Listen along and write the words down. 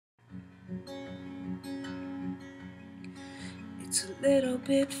It's a little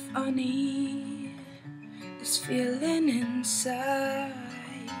bit funny, this feeling inside.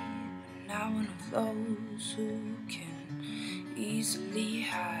 I'm not one of those who can easily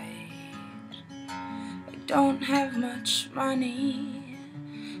hide. I don't have much money,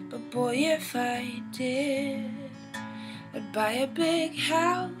 but boy, if I did, I'd buy a big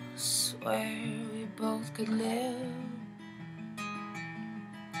house where we both could live.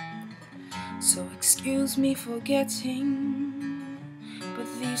 So excuse me for getting, but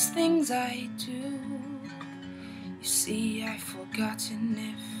these things I do, you see, I've forgotten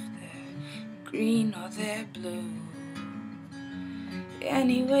if they're green or they're blue.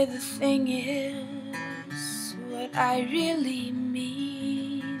 Anyway, the thing is, what I really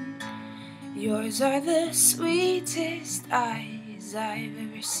mean, yours are the sweetest eyes I've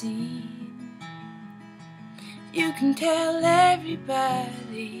ever seen. You can tell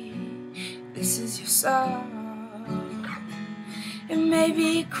everybody this is your song. It may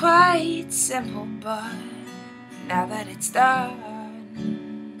be quite simple, but now that it's done,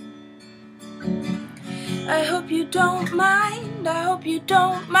 I hope you don't mind, I hope you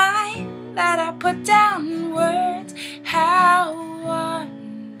don't mind that I put down words how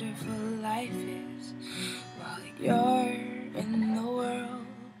wonderful life is while you're in the world.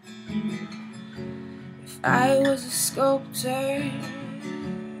 If I was a sculptor,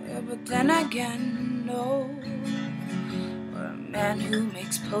 but then again, no, or a man who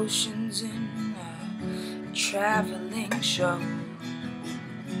makes potions in a traveling show.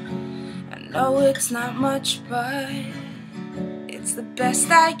 I know it's not much, but it's the best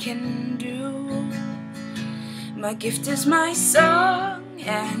I can do. My gift is my song,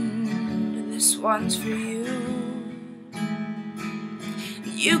 and this one's for you.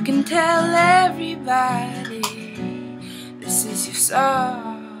 You can tell everybody this is your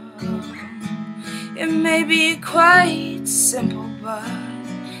song. It may be quite simple, but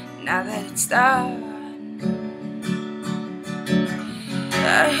now that it's done,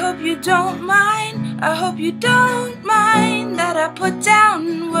 I hope you don't mind, I hope you don't mind that I put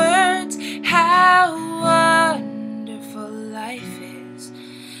down words how wonderful life is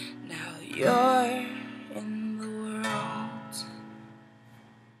now you're in the world.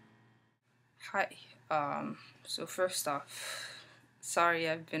 Hi, so first off, sorry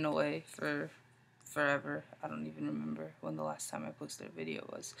I've been away for forever. I don't even remember when the last time I posted a video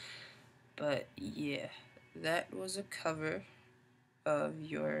was. But yeah, that was a cover of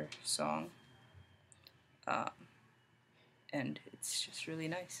your song. And it's just really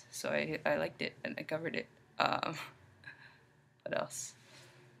nice. So I liked it and I covered it. What else?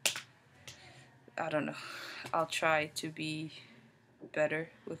 I don't know. I'll try to be better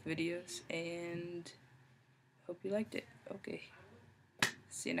with videos and hope you liked it. Okay.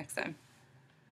 See you next time.